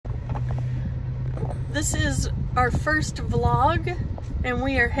This is our first vlog, and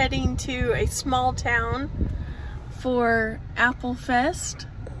we are heading to a small town for Apple Fest.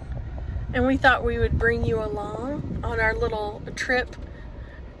 And we thought we would bring you along on our little trip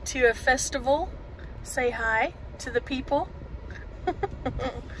to a festival. Say hi to the people.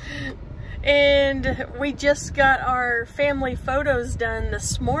 And we just got our family photos done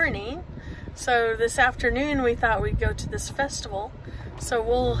this morning. So this afternoon we thought we'd go to this festival. So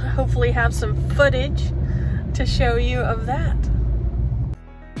we'll hopefully have some footage to show you of that.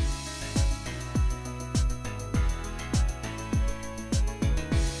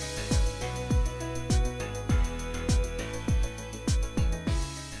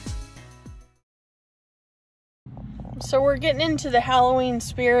 So we're getting into the Halloween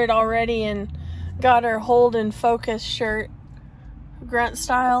spirit already and got our Hold and Focus shirt, grunt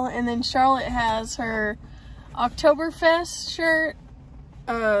style. And then Charlotte has her Oktoberfest shirt,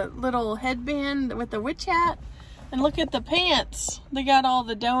 a little headband with a witch hat. And look at the pants. They got all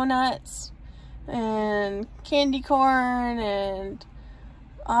the donuts and candy corn and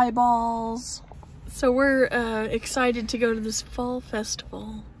eyeballs. So we're excited to go to this fall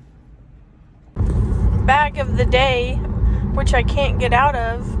festival. Bag of the day, which I can't get out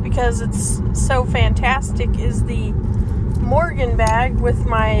of because it's so fantastic, is the Morgan bag with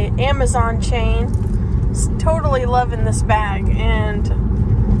my Amazon chain. Totally loving this bag, and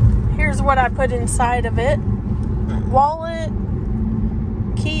here's what I put inside of it: wallet,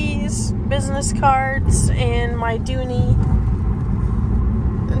 keys, business cards, and my new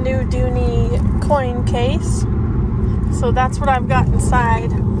Dooney coin case. So that's what I've got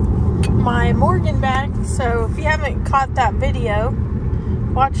inside my Morgan bag. So if you haven't caught that video,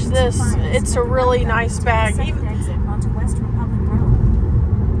 watch this. It's a really nice bag.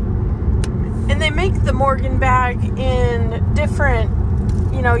 And they make the Morgan bag in different,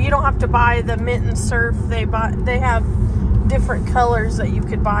 you know, you don't have to buy the mint and surf. They have different colors that you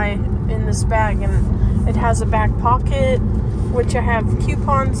could buy in this bag, and it has a back pocket, which I have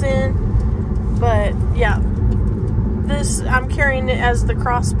coupons in. But yeah, this, I'm carrying it as the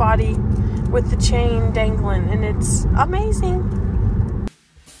crossbody with the chain dangling, and it's amazing.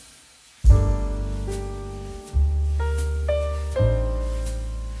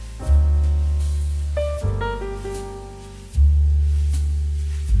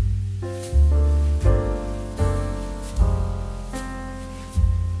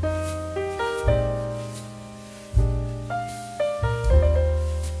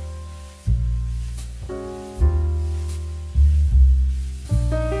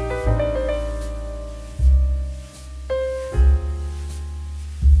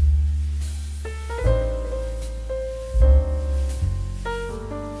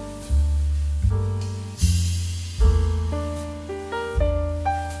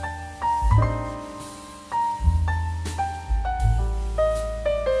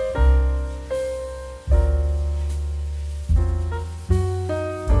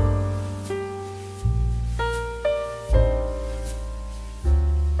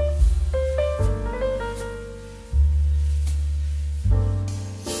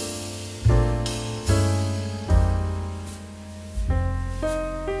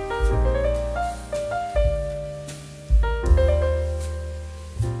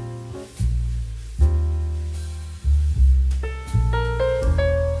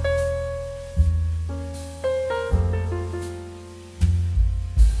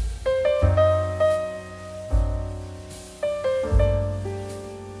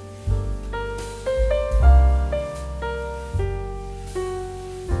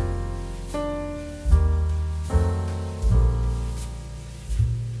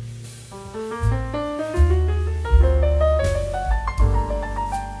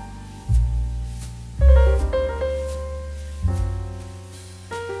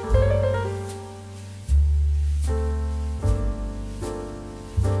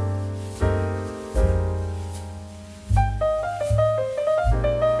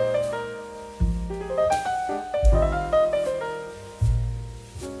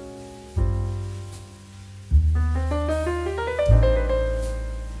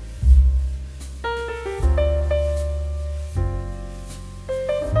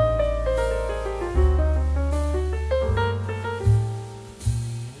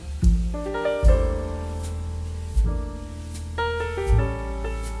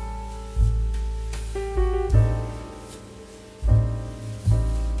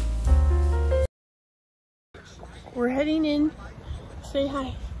 We're heading in. Say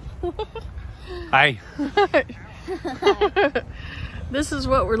hi. Hi. This is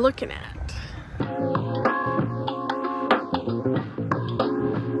what we're looking at.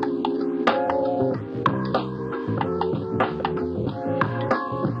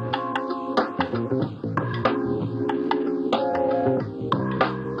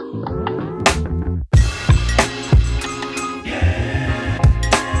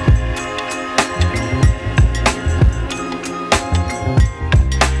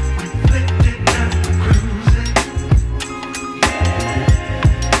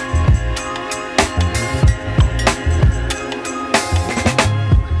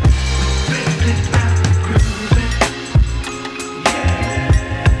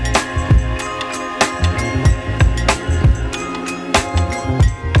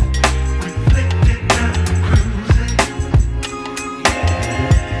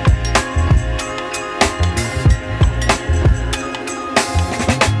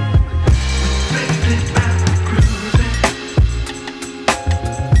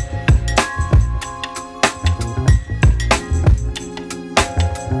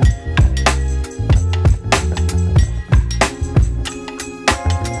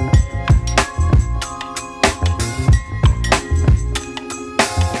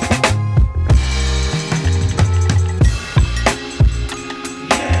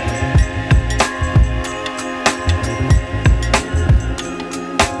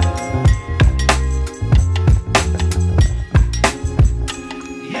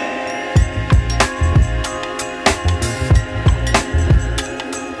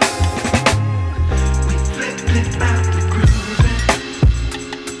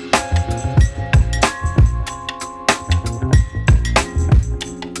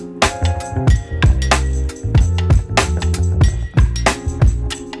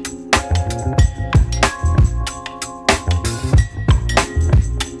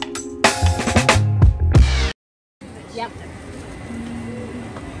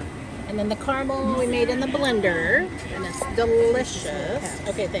 blender, and it's delicious.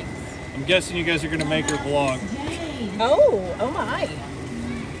 Okay, thanks. I'm guessing you guys are gonna make her vlog. Oh my.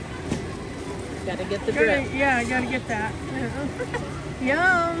 Gotta get the drip. Yeah, I gotta get that.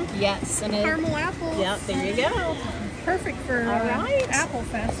 Yum. Yes, and Caramel apples. Yeah, there you go. Perfect for All right. Apple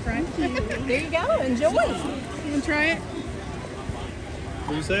Fest, right? There you go. Enjoy. You wanna try it? What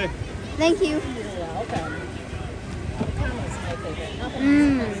do you say? Thank you. You're welcome. Avocado's my favorite.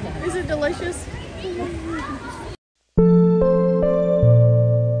 Nothing else is best. Is it delicious?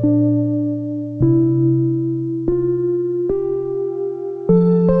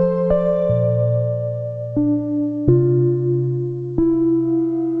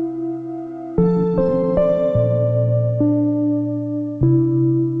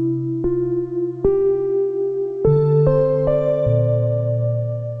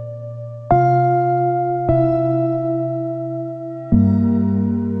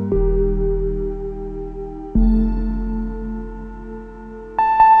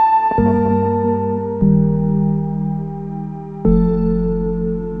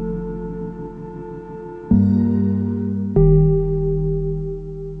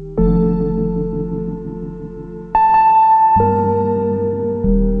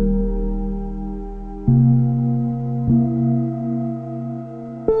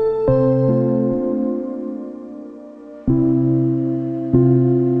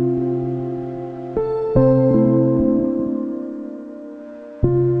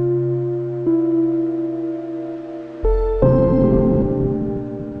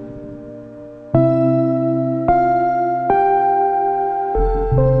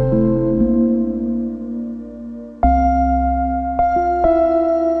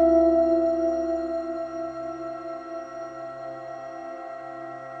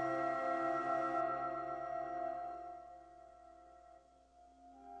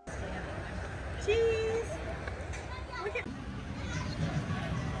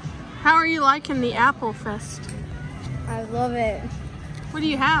 How are you liking the Apple Fest? I love it. What do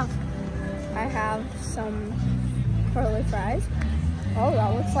you have? I have some curly fries. Oh,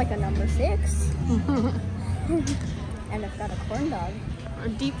 that looks like a number 6. And I've got a corn dog. A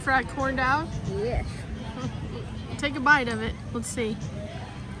deep fried corn dog? Yes. Take a bite of it. Let's see.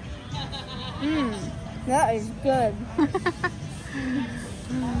 That is good.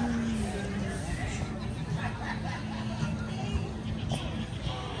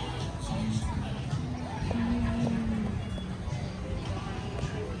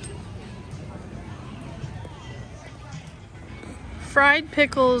 Fried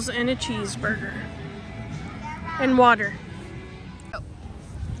pickles and a cheeseburger. And water.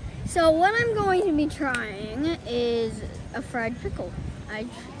 So what I'm going to be trying is a fried pickle.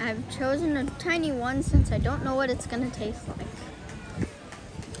 I've chosen a tiny one since I don't know what it's going to taste like.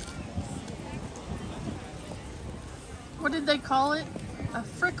 What did they call it? A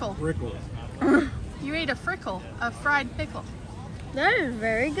frickle. Frickles. You ate a frickle, a fried pickle. That is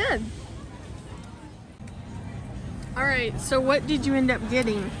very good. All right, so what did you end up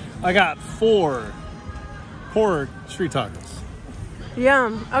getting? I got 4 pork street tacos.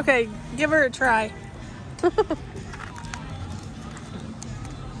 Yum. Okay, give her a try.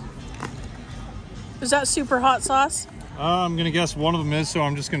 Is that super hot sauce? I'm gonna guess one of them is, so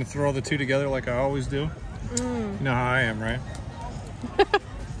I'm just gonna throw the 2 together like I always do. You know how I am, right? I'm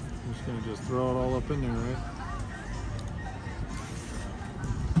just gonna just throw it all up in there, right?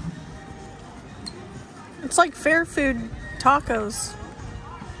 It's like fair food tacos.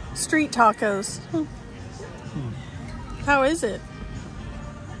 Street tacos. How is it?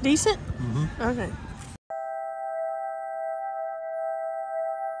 Decent? Okay.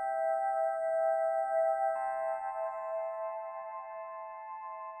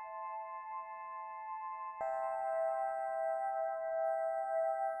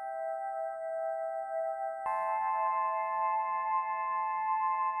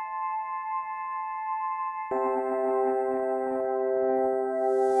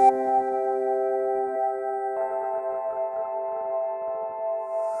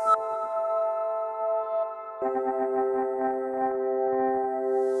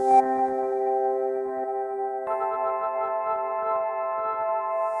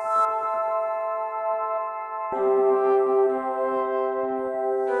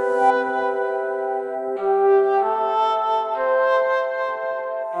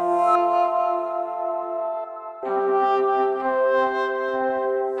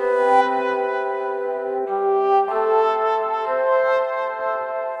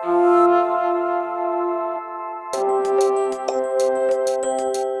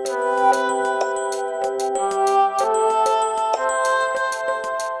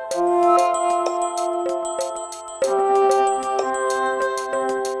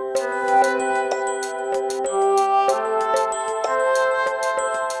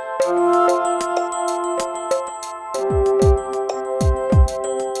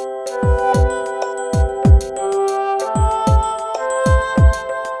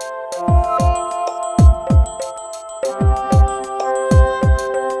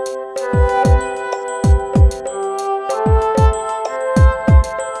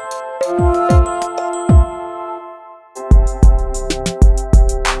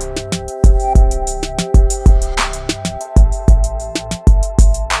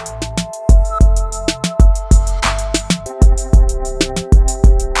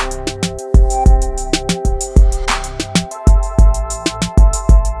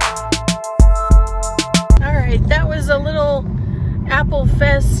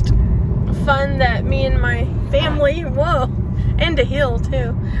 me and my family, whoa, and a hill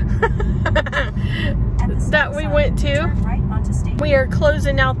too, that we went to. We are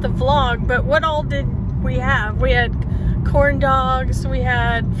closing out the vlog, but what all did we have? We had corn dogs, we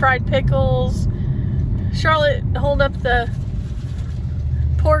had fried pickles. Charlotte, hold up the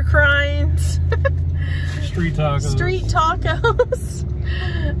pork rinds. Street tacos. Street tacos.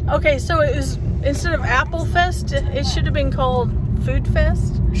 Okay, so it was, instead of Apple Fest, it should have been called Food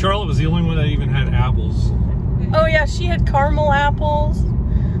Fest. Charlotte was the only one that even had apples. Oh yeah, she had caramel apples.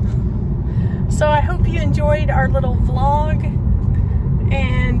 So I hope you enjoyed our little vlog.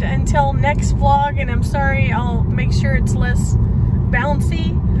 And until next vlog, and I'm sorry, I'll make sure it's less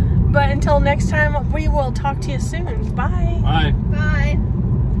bouncy. But until next time, we will talk to you soon. Bye. Bye. Bye.